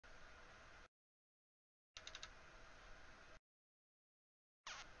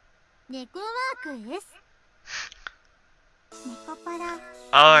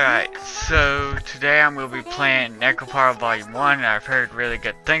Alright, so today I'm going to be playing Nekopara Vol.1. I've heard really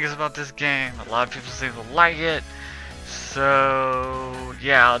good things about this game. A lot of people seem to like it. So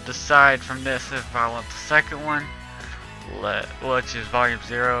yeah, I'll decide from this if I want the second one, which is Volume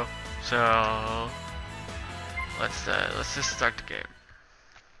 0. So let's just start the game.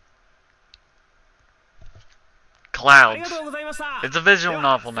 Clouds. It's a visual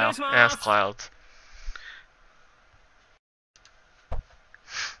novel now. It has clouds.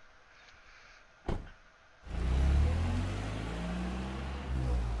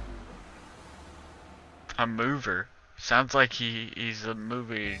 A mover. Sounds like he's a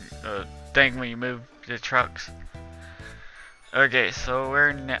moving thing when you move the trucks. Okay, so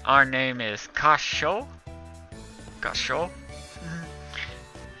our name is Kasho. Kasho.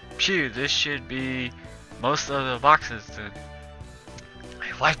 Phew, this should be most of the boxes then.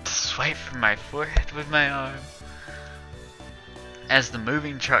 I wiped the sweat from my forehead with my arm as the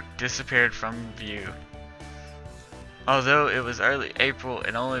moving truck disappeared from view. Although it was early April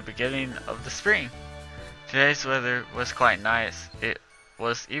and only beginning of the spring, today's weather was quite nice. It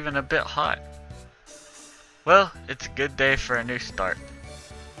was even a bit hot. Well, it's a good day for a new start.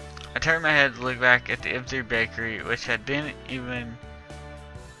 I turned my head to look back at the empty bakery, which didn't even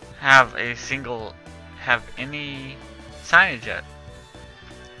have any signage yet.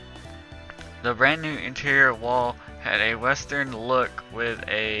 The brand new interior wall had a western look with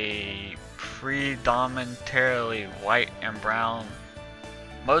a predominantly white and brown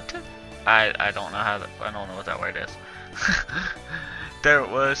motif. I don't know what that word is. There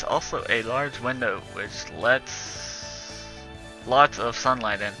was also a large window which lets lots of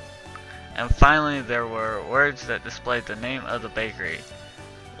sunlight in. And finally there were words that displayed the name of the bakery.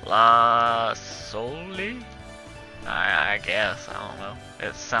 La Soli? I guess, I don't know.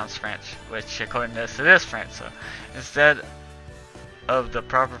 It sounds French, which according to this it is French, so instead of the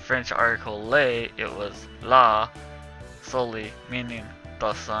proper French article le, it was la Soli, meaning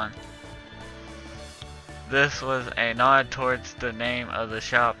the sun. This was a nod towards the name of the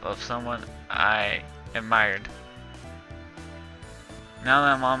shop of someone I admired. Now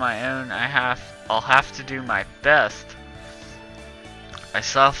that I'm on my own, I'll have to do my best. I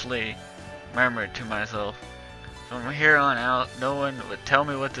softly murmured to myself. From here on out, no one would tell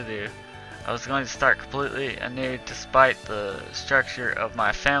me what to do. I was going to start completely anew despite the structure of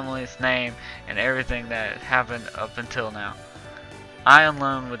my family's name and everything that had happened up until now. I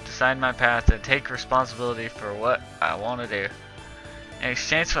alone would decide my path and take responsibility for what I want to do. In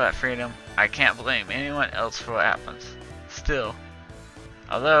exchange for that freedom, I can't blame anyone else for what happens. Still,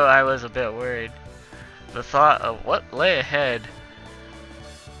 although I was a bit worried, the thought of what lay ahead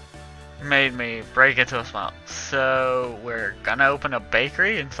made me break into a smile. So we're gonna open a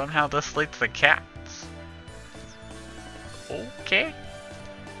bakery and somehow this leads to cats. Okay.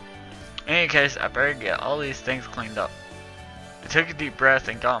 In any case, I better get all these things cleaned up. I took a deep breath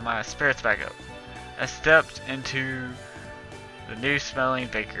and got my spirits back up. I stepped into the new smelling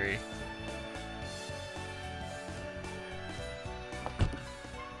bakery.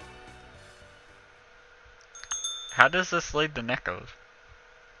 How does this lead to Neko's?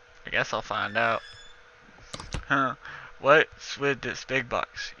 I guess I'll find out. Huh. What's with this big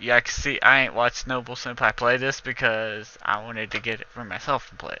box? Yeah, I can see I ain't watched Noble Senpai play this because I wanted to get it for myself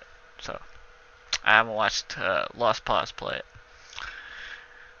to play it. So, I haven't watched Lost Paws play it.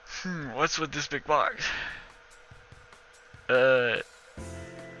 What's with this big box? There's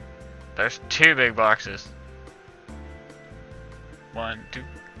two big boxes. One, two.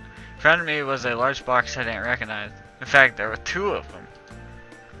 In front of me was a large box I didn't recognize. In fact, there were two of them.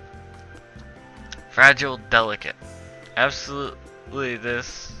 Fragile, delicate. Absolutely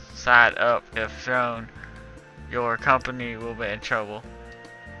this side up. If thrown, your company will be in trouble.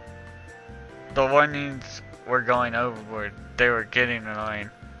 The warnings were going overboard. They were getting annoying.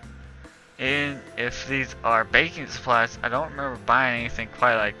 And if these are baking supplies, I don't remember buying anything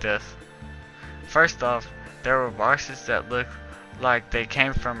quite like this. First off, there were boxes that looked like they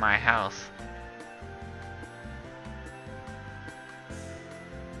came from my house.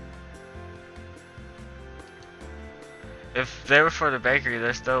 If they were for the bakery,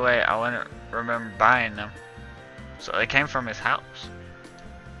 there's no way I wouldn't remember buying them. So they came from his house.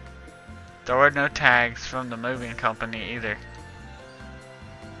 There were no tags from the moving company either.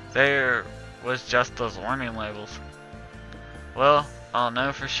 There was just those warning labels. Well, I'll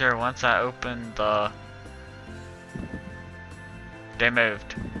know for sure once I open the... They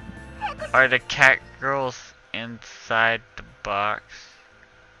moved. Are the cat girls inside the box?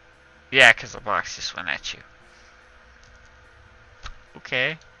 Yeah, 'cause the box just went at you.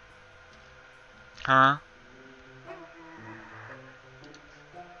 Okay. Huh?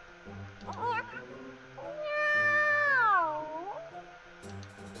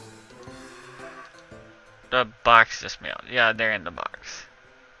 The box just mailed. Yeah, they're in the box.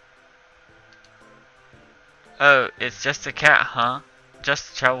 Oh, it's just a cat, huh?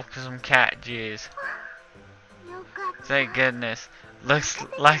 Just a troublesome cat, jeez. Thank goodness. Looks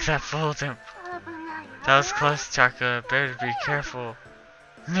like that fooled him. That was close, Chocolate. Better be careful.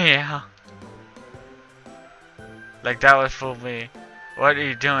 Meow. Like that would fool me. What are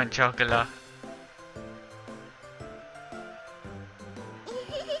you doing, Chocolate?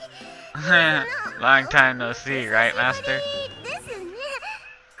 Long time no see, right, Master?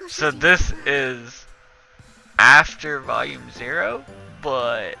 So this is after Volume 0,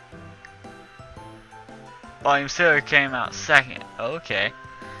 but Volume 0 came out second. Okay.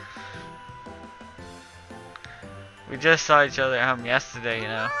 We just saw each other at home yesterday, you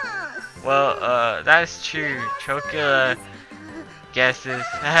know. Well, that's true. Chocula guesses.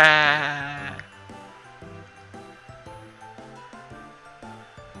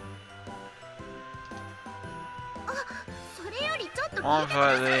 More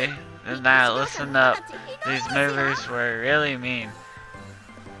importantly than that, listen up. These movers were really mean.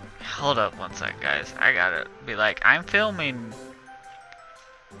 Hold up one sec, guys. I gotta be like, I'm filming.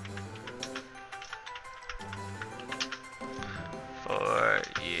 For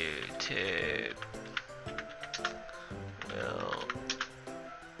YouTube will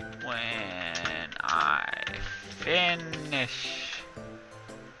when I finish.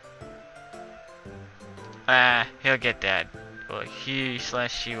 He'll get that. Well,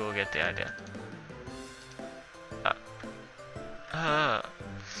 he/she will get the idea.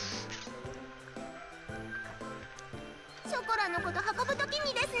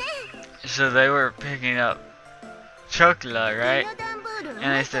 So they were picking up chocolate, right?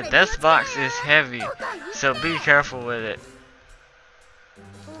 And they said, this box is heavy, so be careful with it.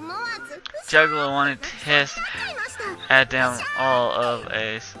 Chocolate wanted to hiss at them all of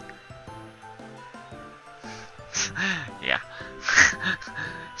A's. Yeah.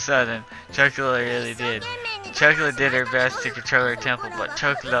 So then, Chocolate really did. Chocolate did her best to control her temper, but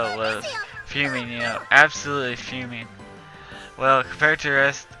Chocolate was fuming, you know, absolutely fuming. Well, compared to the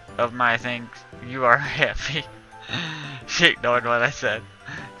rest of my things, you are happy. She ignored what I said.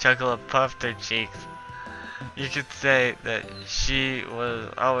 Chocolate puffed her cheeks. You could say that she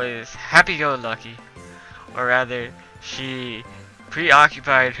was always happy-go-lucky, or rather, she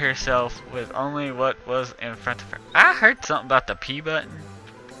preoccupied herself with only what was in front of her. I heard something about the P button.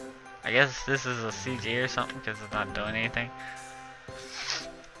 I guess this is a CG or something because it's not doing anything.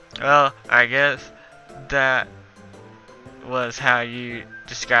 Well, I guess that was how you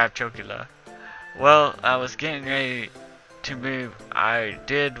describe Chocola. Well, I was getting ready to move. I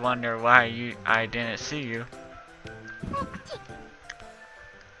did wonder why I didn't see you.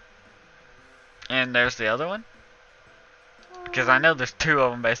 And there's the other one? Because I know there's two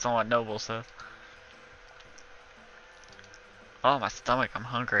of them based on what Noble says. Oh, my stomach, I'm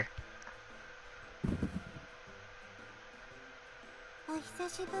hungry.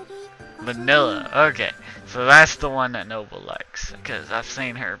 Vanilla, okay. So that's the one that Noble likes, because I've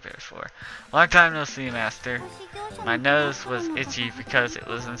seen her before. Long time no see, Master. My nose was itchy because it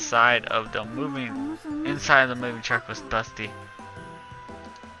was inside the moving truck was dusty.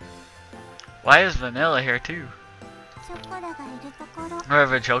 Why is Vanilla here too?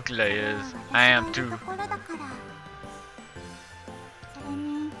 Wherever Chocolate is, I am too.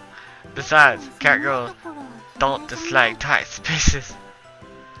 Besides, catgirls don't dislike tight spaces.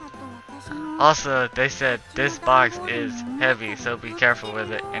 Also, they said this box is heavy, so be careful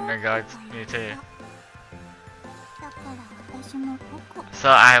with it in regards to me too. So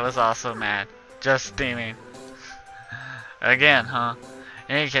I was also mad. Just steaming. Again, huh?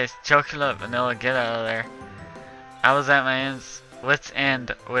 In any case, Chocolate, Vanilla, get out of there. I was at my wit's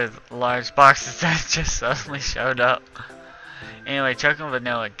end with large boxes that just suddenly showed up. Anyway, Chocolate and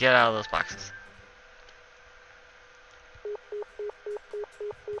Vanilla, get out of those boxes.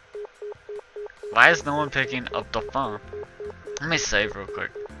 Why is no one picking up the phone? Let me save real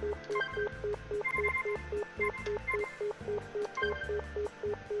quick.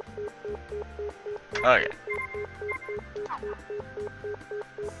 Okay.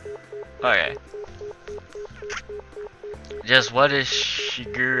 Okay. Just what is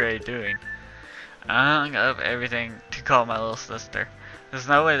Shigure doing? I hung up everything to call my little sister. There's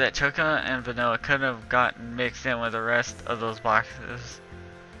no way that Chocolate and Vanilla could have gotten mixed in with the rest of those boxes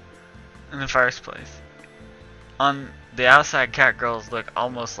in the first place. On the outside, cat girls look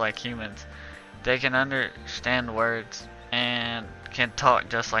almost like humans. They can understand words and can talk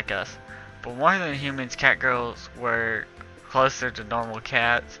just like us. But more than humans, cat girls were closer to normal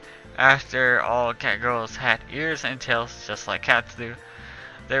cats. After all, cat girls had ears and tails just like cats do.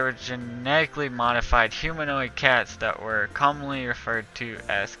 They were genetically modified humanoid cats that were commonly referred to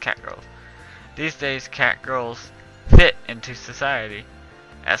as cat girls. These days, cat girls fit into society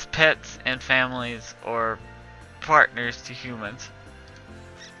as pets in families or partners to humans.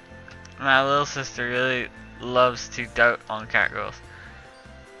 My little sister really loves to dote on cat girls.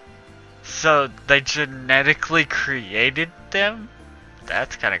 So they genetically created them?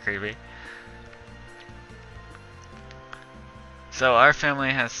 That's kind of creepy. So our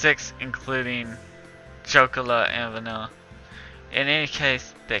family has 6, including Chocolate and Vanilla. In any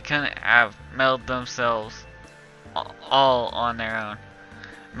case, they couldn't have mailed themselves all on their own.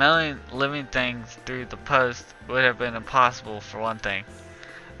 Mailing living things through the post would have been impossible for one thing.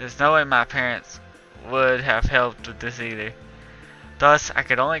 There's no way my parents would have helped with this either. Thus, I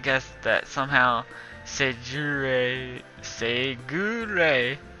could only guess that somehow Shigure,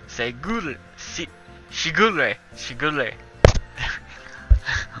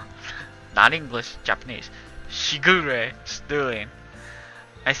 not English, Japanese. Shigure Sterling.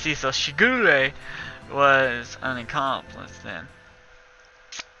 I see, so Shigure was an accomplice then.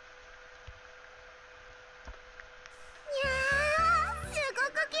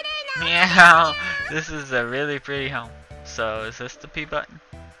 Meow! This is a really pretty home. So, is this the P button?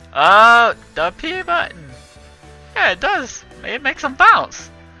 Oh, the P button! Yeah, it does. It makes them bounce.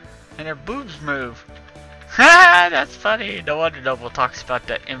 And their boobs move. Ha! That's funny. No wonder Noble talks about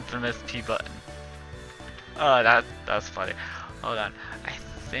that infamous P button. Oh, that's funny. Hold on. I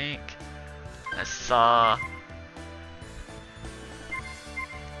think I saw.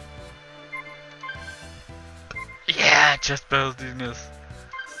 Yeah, just building this.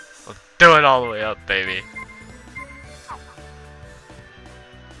 We'll do it all the way up, baby.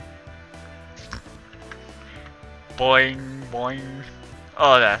 Boing, boing.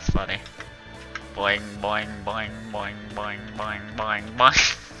 Oh, that's funny. Boing, boing, boing, boing, boing, boing, boing,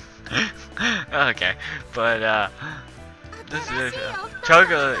 boing. Okay, but this is really cool.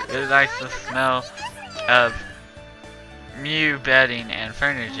 Chocolate likes the smell of new bedding and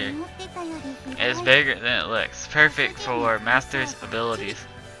furniture. It's bigger than it looks, perfect for Master's abilities.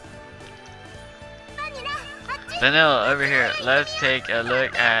 Vanilla, over here, let's take a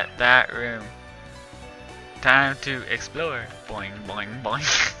look at that room. Time to explore. Boing, boing, boing.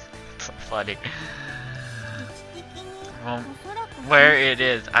 It's so funny. Well, where it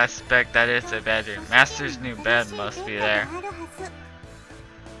is, I suspect that it's a bedroom. Master's new bed must be there.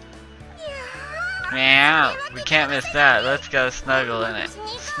 Meow, we can't miss that. Let's go snuggle in it.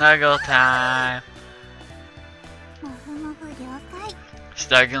 Snuggle time.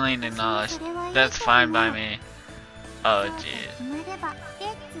 Snuggling acknowledged. That's fine by me. Oh jeez.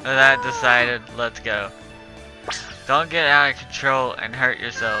 With that decided, let's go. Don't get out of control and hurt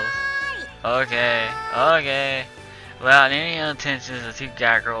yourselves. Okay, okay. Without any ill intentions, the 2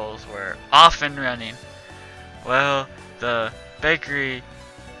 cat girls were off and running. Well, the bakery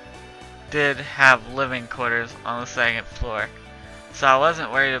did have living quarters on the 2nd floor, so I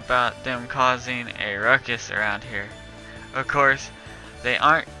wasn't worried about them causing a ruckus around here. Of course, they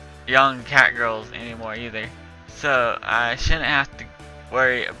aren't young cat girls anymore either, so I shouldn't have to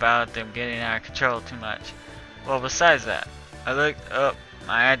worry about them getting out of control too much. Well, besides that, I looked up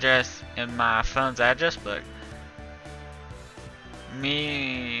my address in my phone's address book.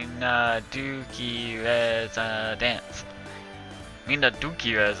 Minaduki Residence.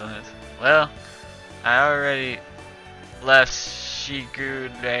 Minaduki Residence. Well, I already left Shigure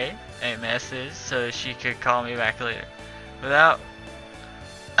a message so she could call me back later. Without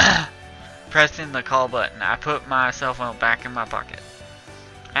pressing the call button, I put my cell phone back in my pocket.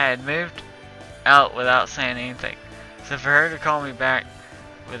 I had moved out without saying anything, so for her to call me back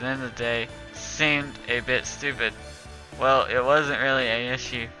within the day seemed a bit stupid. Well, it wasn't really an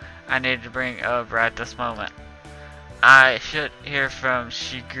issue I needed to bring up right this moment. I should hear from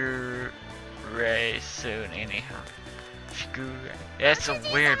Shigure soon anyhow. Shigure. It's so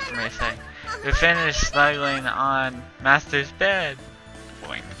weird for me to say. We finished snuggling on Master's bed.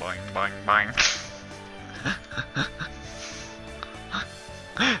 Boing, boing, boing, boing.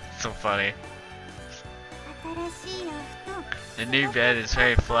 So funny. The new bed is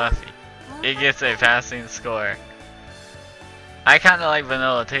very fluffy. It gets a passing score. I kinda like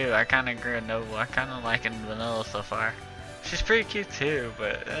Vanilla too. I kinda agree with Noble. I kinda liking Vanilla so far. She's pretty cute too,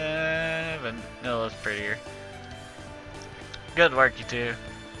 but Vanilla's prettier. Good work, you two.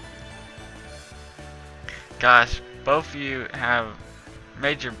 Gosh, both of you have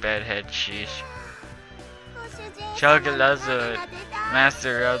major bedhead, sheesh. Chocolate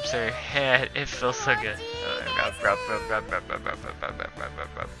Master rubs her head. It feels so good. Rub, rub, rub, rub, rub, rub, rub, rub, rub, rub, rub,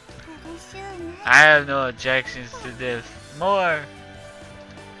 rub. I have no objections to this. More!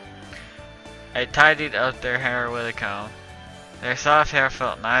 I tidied up their hair with a comb. Their soft hair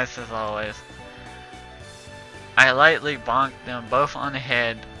felt nice as always. I lightly bonked them both on the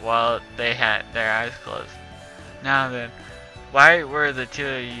head while they had their eyes closed. Now then, why were the two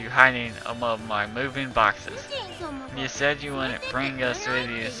of you hiding among my moving boxes? You said you wouldn't bring us with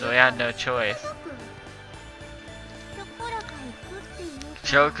you, so we had no choice.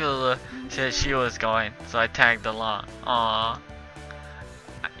 Chocola said she was going, so I tagged along. Aww.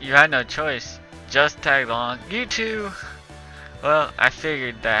 You had no choice. Just tagged along. You too! Well, I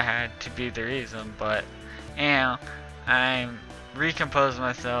figured that had to be the reason, but I recomposed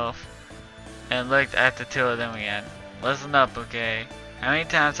myself and looked at the two of them again. Listen up, okay? How many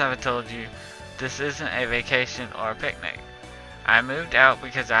times have I told you this isn't a vacation or a picnic? I moved out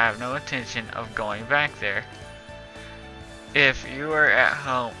because I have no intention of going back there. If you were at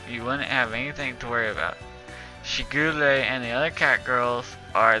home, you wouldn't have anything to worry about. Shigure and the other cat girls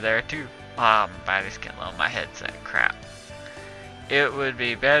are there too. Ah, my body's getting low, my headset, crap. It would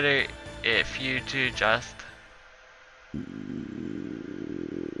be better if you two just...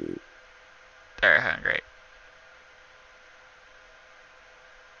 They're hungry.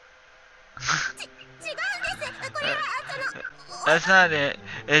 That's not it.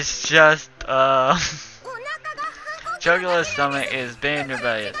 It's just, Chocolate's stomach is being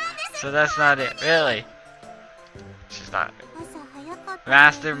rebellious. So that's not it. Really? She's not.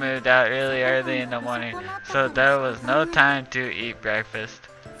 Master moved out really early in the morning, so there was no time to eat breakfast.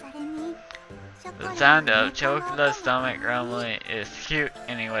 The sound of Chocolate's stomach rumbling is cute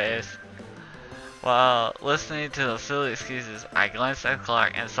anyways. While listening to those silly excuses, I glanced at the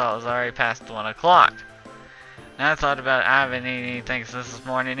clock and saw it was already past 1 o'clock. And I thought about it, I haven't eaten anything since this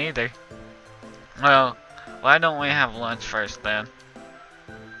morning either. Well, why don't we have lunch first then?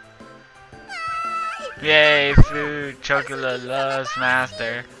 Yay, food! Chocolate loves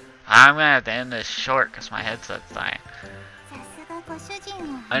Master. I'm gonna have to end this short because my headset's dying.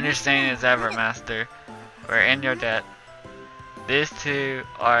 Understanding as ever, Master. We're in your debt. These two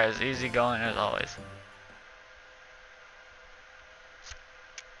are as easygoing as always.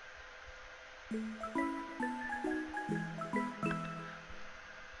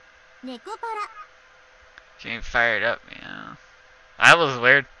 Nekopara. Getting fired up, you know. That was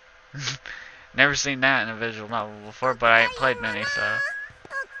weird. Never seen that in a visual novel before, but I ain't played many, so.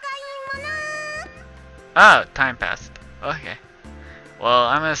 Oh, time passed. Okay. Well,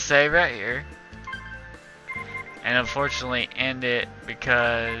 I'm gonna save right here. And unfortunately end it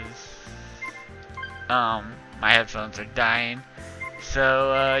because my headphones are dying.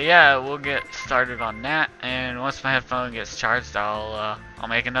 So yeah, we'll get started on that, and once my headphone gets charged, I'll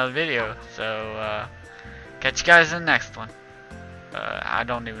make another video. So catch you guys in the next one. I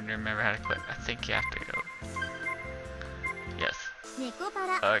don't even remember how to click. I think you have to go. Yes.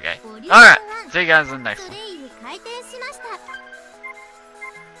 Okay. Alright. See you guys in the next one.